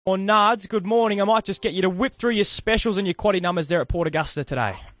Or Nards, good morning. I might just get you to whip through your specials and your quaddie numbers there at Port Augusta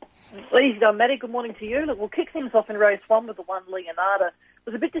today. Easy done, Matty. Good morning to you. Look, we'll kick things off in race one with the one Leonardo. It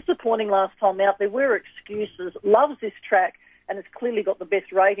was a bit disappointing last time out. There were excuses. Loves this track and it's clearly got the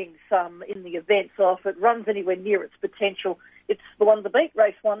best ratings in the event. So if it runs anywhere near its potential, it's the one to beat.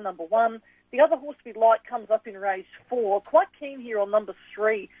 Race one, number one. The other horse we like comes up in race four. Quite keen here on number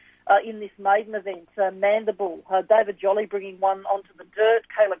three. In this maiden event, Mandible. David Jolly bringing one onto the dirt.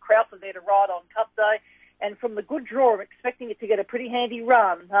 Kayla Croucher there to ride on Cup Day. And from the good draw, I'm expecting it to get a pretty handy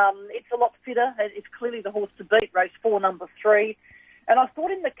run. It's a lot fitter. It's clearly the horse to beat, race four, number three. And I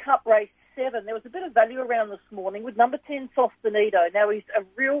thought in the Cup race seven, there was a bit of value around this morning with number 10, Sostanito. Now, he's a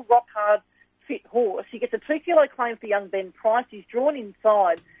real rock-hard fit horse. He gets a 2 kilo claim for young Ben Price. He's drawn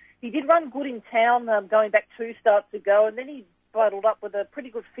inside. He did run good in town going back 2 starts ago, and then he battled up with a pretty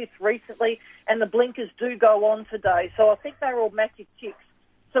good fifth recently, and the blinkers do go on today. So I think they're all massive ticks.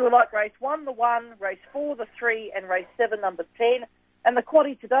 So we like race 1, the 1, race 4, the 3, and race 7, number 10. And the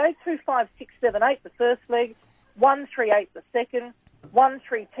quaddie today, 2, 5, 6, 7, 8, the first leg, 1, 3, 8, the second, 1,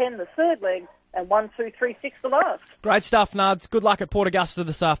 3, 10, the third leg, and 1, 2, 3, 6, the last. Great stuff, Nards. Good luck at Port Augusta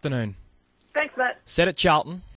this afternoon. Thanks, Matt. Set at Charlton.